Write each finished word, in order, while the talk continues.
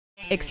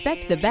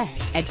Expect the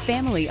best at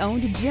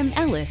family-owned Jim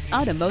Ellis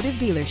Automotive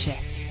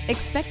Dealerships.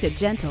 Expect a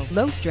gentle,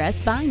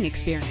 low-stress buying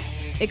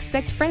experience.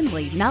 Expect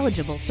friendly,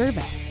 knowledgeable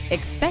service.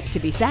 Expect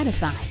to be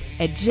satisfied.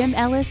 At Jim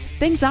Ellis,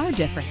 things are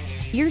different.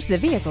 Here's the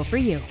vehicle for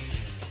you.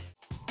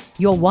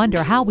 You'll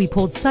wonder how we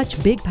pulled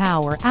such big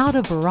power out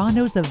of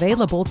Verano's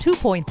available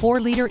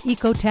 2.4-liter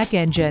Ecotec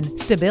engine.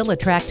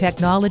 StabiliTrak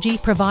technology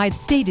provides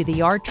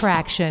state-of-the-art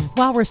traction,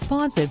 while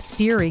responsive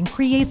steering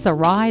creates a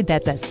ride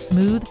that's as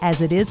smooth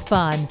as it is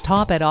fun.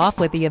 Top it off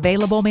with the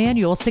available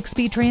manual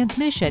 6-speed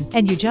transmission,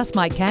 and you just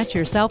might catch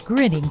yourself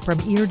grinning from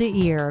ear to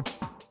ear.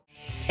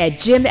 At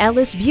Jim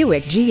Ellis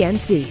Buick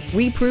GMC,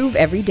 we prove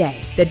every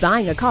day that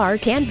buying a car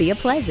can be a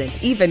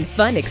pleasant, even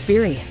fun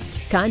experience.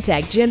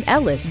 Contact Jim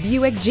Ellis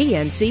Buick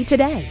GMC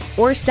today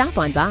or stop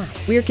on by.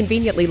 We're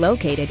conveniently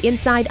located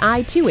inside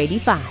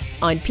I-285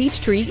 on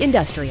Peachtree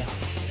Industrial.